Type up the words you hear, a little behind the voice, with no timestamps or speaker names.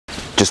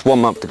Just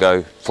 1 month to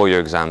go for your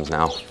exams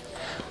now,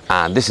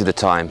 and this is the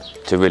time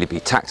to really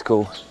be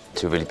tactical,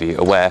 to really be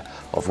aware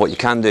of what you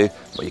can do,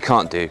 what you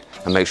can't do,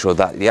 and make sure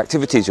that the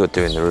activities you're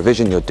doing, the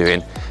revision you're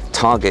doing,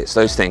 targets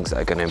those things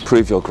that are going to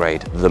improve your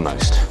grade the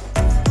most.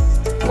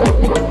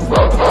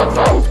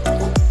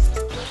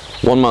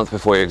 1 month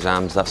before your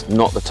exams, that's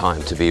not the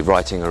time to be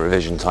writing a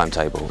revision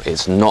timetable.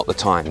 It's not the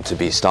time to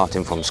be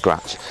starting from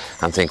scratch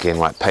and thinking,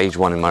 right, page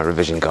 1 in my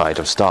revision guide,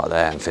 I'll start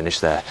there and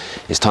finish there.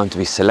 It's time to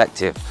be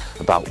selective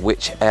about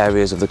which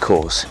areas of the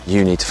course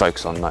you need to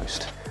focus on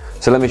most.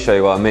 So let me show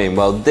you what I mean.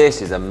 Well,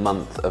 this is a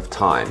month of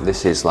time.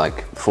 This is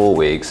like 4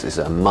 weeks, this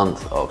is a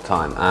month of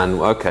time. And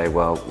okay,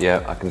 well,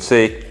 yeah, I can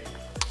see,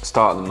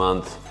 start of the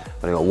month,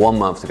 I've only got 1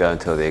 month to go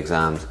until the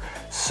exams.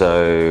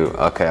 So,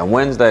 okay, on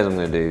Wednesdays I'm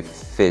going to do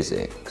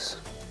physics.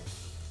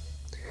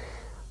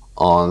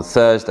 On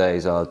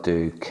Thursdays I'll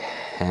do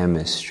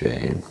chemistry.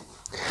 And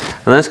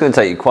that's going to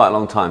take you quite a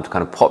long time to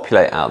kind of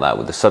populate out that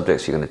with the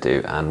subjects you're going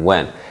to do and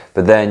when.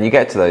 But then you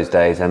get to those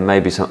days and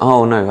maybe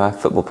oh no, I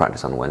have football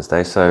practice on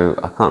Wednesday, so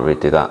I can't really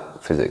do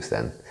that physics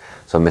then.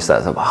 So I miss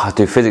that. So, I'll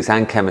do physics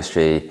and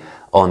chemistry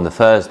on the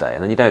Thursday,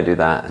 and then you don't do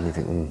that and you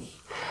think,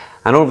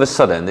 And all of a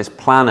sudden this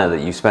planner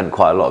that you spent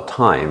quite a lot of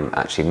time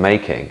actually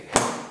making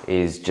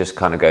is just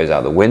kind of goes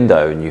out the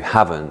window, and you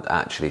haven't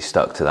actually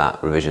stuck to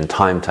that revision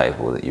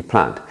timetable that you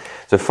planned.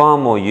 So far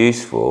more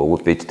useful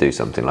would be to do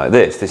something like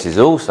this. This is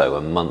also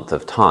a month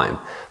of time,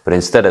 but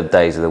instead of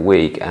days of the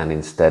week and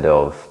instead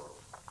of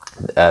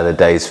the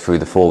days through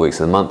the 4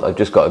 weeks of the month, I've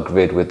just got a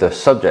grid with the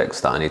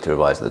subjects that I need to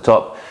revise at the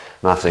top: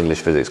 maths,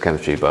 English, physics,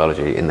 chemistry,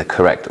 biology, in the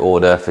correct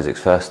order, physics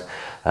first,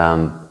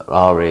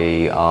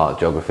 RE, art,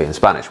 geography and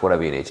Spanish,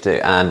 whatever you need to do.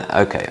 And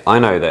okay, I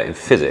know that in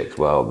physics,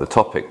 well, the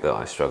topic that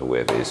I struggle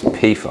with is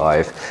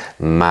P5,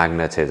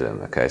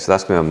 magnetism. Okay, so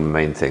that's going to be my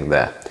main thing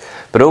there.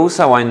 But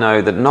also I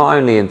know that not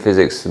only in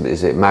physics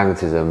is it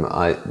magnetism,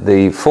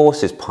 the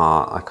forces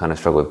part I kind of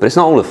struggle with, but it's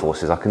not all the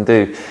forces. I can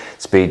do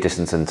speed,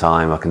 distance and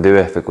time, I can do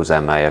F equals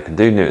ma, I can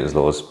do Newton's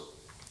laws.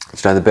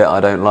 So the bit I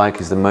don't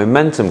like is the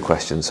momentum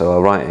question, so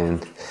I'll write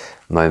in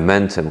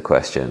momentum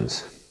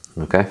questions.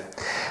 Okay,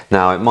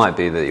 now it might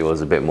be that yours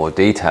is a bit more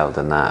detailed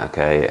than that,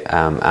 okay,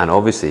 and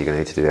obviously you're going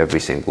to need to do every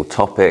single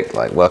topic,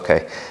 like, well,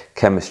 okay,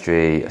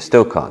 chemistry, I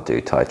still can't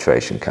do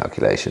titration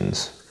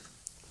calculations.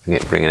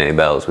 Bringing any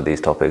bells with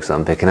these topics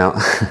I'm picking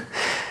out.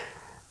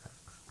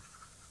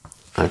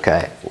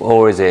 Okay,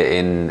 or is it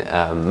in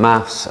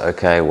maths?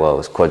 Okay, well,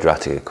 it's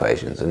quadratic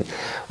equations. And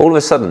all of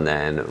a sudden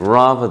then,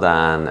 rather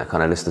than a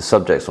kind of list of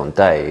subjects on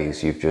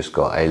days, you've just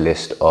got a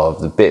list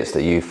of the bits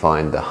that you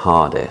find the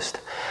hardest,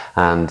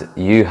 and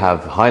you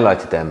have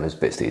highlighted them as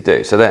bits that you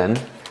do. So then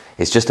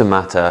it's just a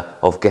matter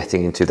of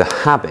getting into the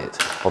habit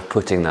of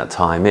putting that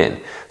time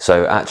in.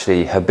 So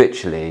actually,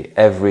 habitually,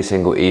 every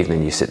single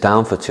evening you sit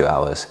down for 2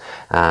 hours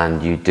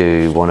and you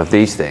do one of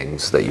these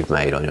things that you've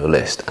made on your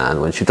list.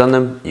 And once you've done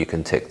them, you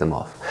can tick them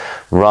off.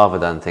 Rather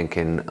than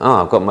thinking,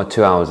 oh, I've got my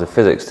 2 hours of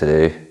physics to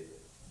do.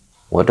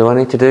 What do I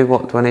need to do?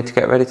 What do I need to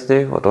get ready to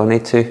do? What do I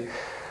need to?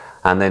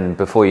 And then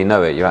before you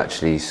know it, you're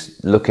actually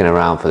looking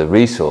around for the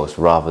resource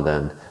rather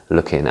than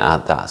looking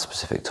at that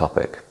specific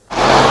topic.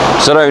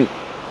 So don't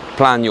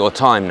plan your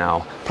time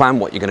now, plan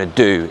what you're going to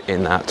do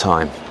in that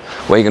time.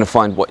 Where you're going to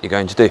find what you're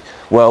going to do.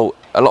 Well,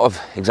 a lot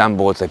of exam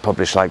boards, they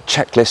publish like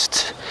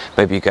checklists.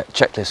 Maybe you get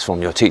checklists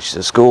from your teachers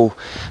at school,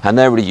 and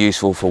they're really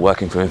useful for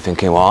working through and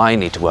thinking, well, I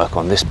need to work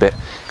on this bit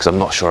because I'm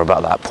not sure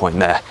about that point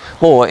there.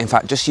 Or in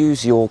fact, just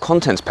use your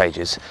contents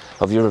pages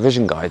of your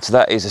revision guide. So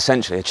that is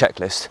essentially a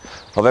checklist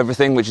of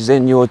everything which is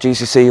in your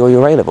GCSE or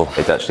your A level.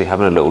 It's actually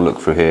having a little look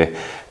through here,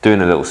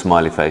 doing a little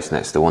smiley face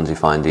next to the ones you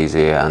find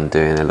easier, and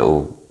doing a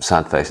little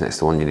sad face next to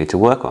the one you need to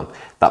work on.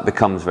 That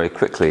becomes very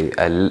quickly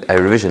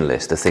a revision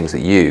list of things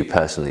that you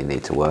personally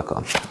need to work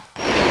on.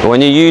 But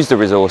when you use the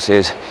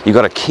resources, you've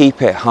got to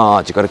keep it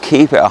hard, you've got to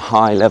keep it at a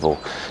high level.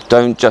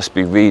 Don't just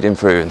be reading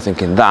through and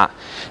thinking that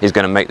is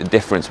going to make the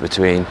difference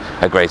between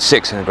a grade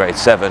 6 and a grade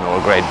 7, or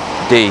a grade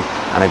D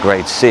and a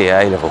grade C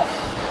at A level.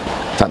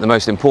 In fact, the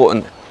most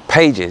important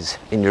pages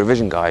in your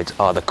revision guides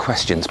are the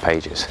questions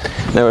pages.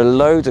 There are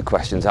loads of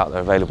questions out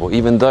there available.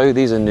 Even though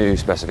these are new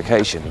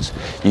specifications,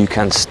 you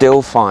can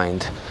still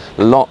find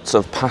lots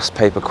of past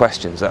paper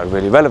questions that are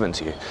really relevant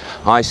to you.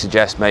 I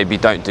suggest maybe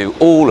don't do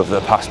all of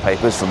the past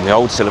papers from the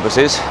old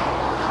syllabuses,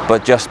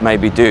 but just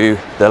maybe do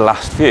the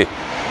last few.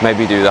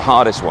 Maybe do the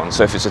hardest one.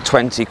 So if it's a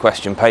 20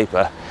 question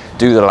paper,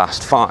 do the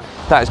last 5.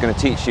 That is going to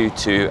teach you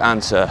to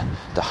answer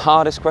the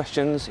hardest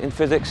questions in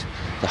physics,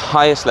 the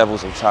highest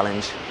levels of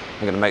challenge.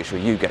 I'm going to make sure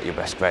you get your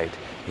best grade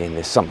in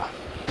this summer.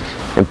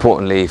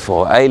 Importantly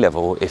for A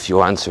level, if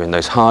you're answering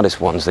those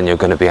hardest ones, then you're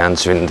going to be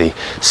answering the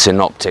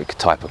synoptic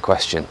type of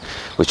question,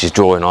 which is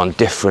drawing on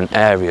different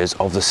areas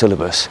of the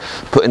syllabus,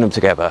 putting them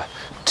together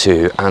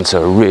to answer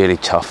a really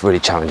tough, really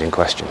challenging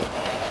question.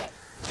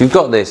 If you've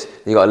got this,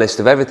 you've got a list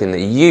of everything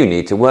that you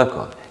need to work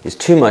on. It's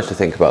too much to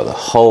think about the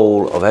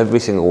whole of every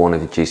single one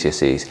of your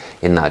GCSEs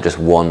in that just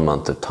 1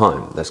 month of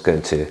time. That's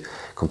going to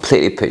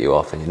completely put you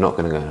off, and you're not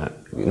going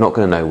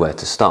to know where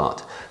to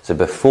start. So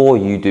before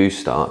you do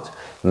start,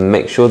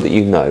 make sure that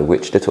you know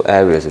which little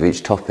areas of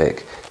each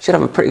topic. You should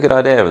have a pretty good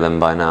idea of them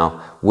by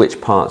now, which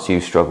parts you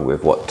struggle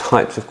with, what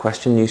types of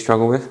question you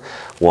struggle with,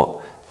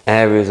 what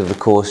areas of the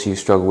course you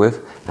struggle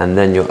with, and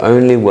then you're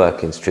only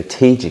working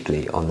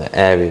strategically on the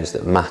areas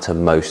that matter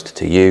most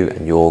to you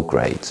and your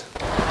grades.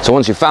 So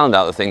once you've found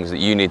out the things that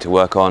you need to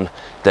work on,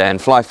 then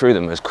fly through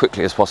them as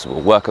quickly as possible,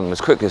 work on them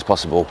as quickly as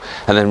possible,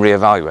 and then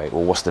reevaluate,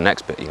 well, what's the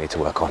next bit you need to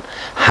work on?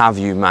 Have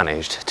you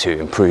managed to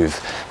improve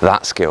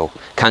that skill?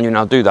 Can you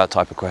now do that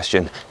type of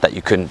question that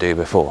you couldn't do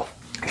before?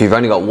 If you've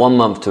only got 1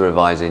 month to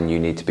revise in, you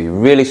need to be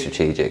really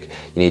strategic.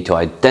 You need to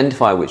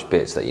identify which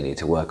bits that you need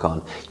to work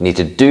on. You need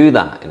to do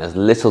that in as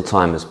little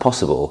time as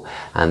possible,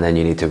 and then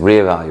you need to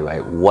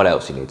reevaluate what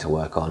else you need to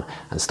work on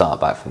and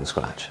start back from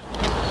scratch.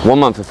 1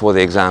 month before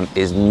the exam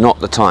is not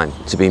the time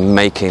to be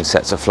making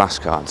sets of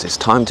flashcards. It's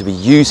time to be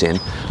using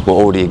what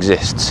already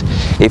exists.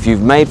 If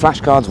you've made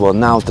flashcards, well,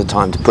 now's the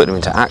time to put them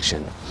into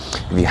action.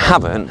 If you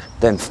haven't,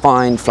 then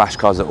find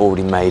flashcards that are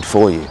already made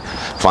for you.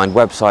 Find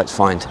websites,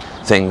 find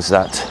things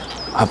that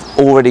have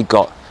already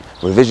got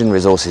revision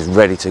resources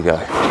ready to go.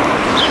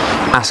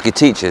 Ask your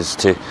teachers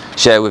to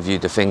share with you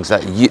the things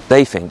that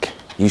they think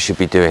you should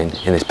be doing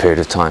in this period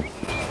of time.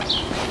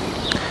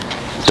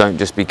 Don't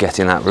just be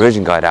getting that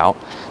revision guide out,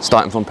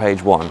 starting from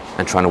page 1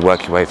 and trying to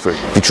work your way through.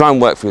 If you try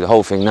and work through the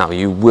whole thing now,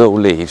 you will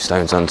leave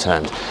stones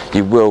unturned.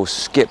 You will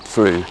skip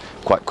through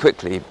quite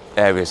quickly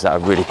areas that are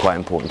really quite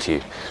important to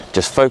you.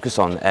 Just focus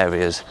on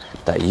areas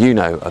that you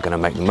know are going to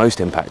make the most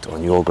impact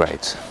on your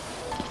grades.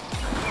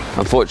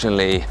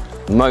 Unfortunately,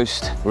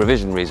 most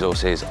revision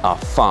resources are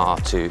far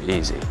too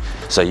easy,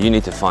 so you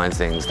need to find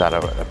things that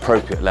are at an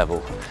appropriate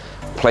level.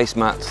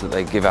 Placemats that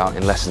they give out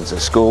in lessons at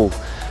school,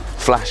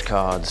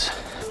 flashcards,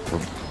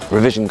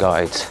 revision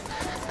guides,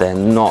 they're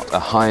not a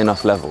high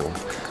enough level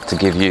to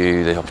give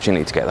you the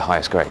opportunity to get the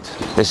highest grades.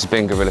 This has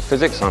been Gorilla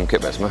Physics. I'm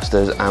Kit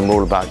Masters, and we're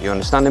all about you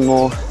understanding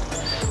more,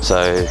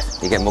 so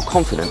you get more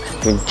confident,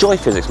 you enjoy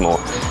physics more,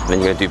 and then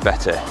you're going to do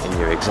better in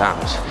your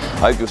exams.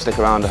 I hope you'll stick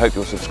around, I hope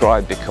you'll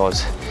subscribe,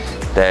 because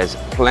there's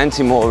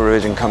plenty more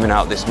revision coming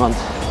out this month,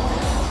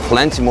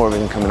 plenty more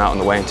revision coming out on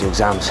the way into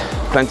exams,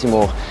 plenty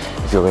more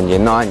if you're in year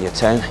 9, year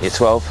 10, year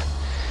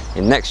 12,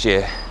 in next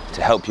year,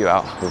 to help you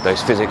out with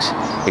those physics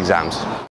exams.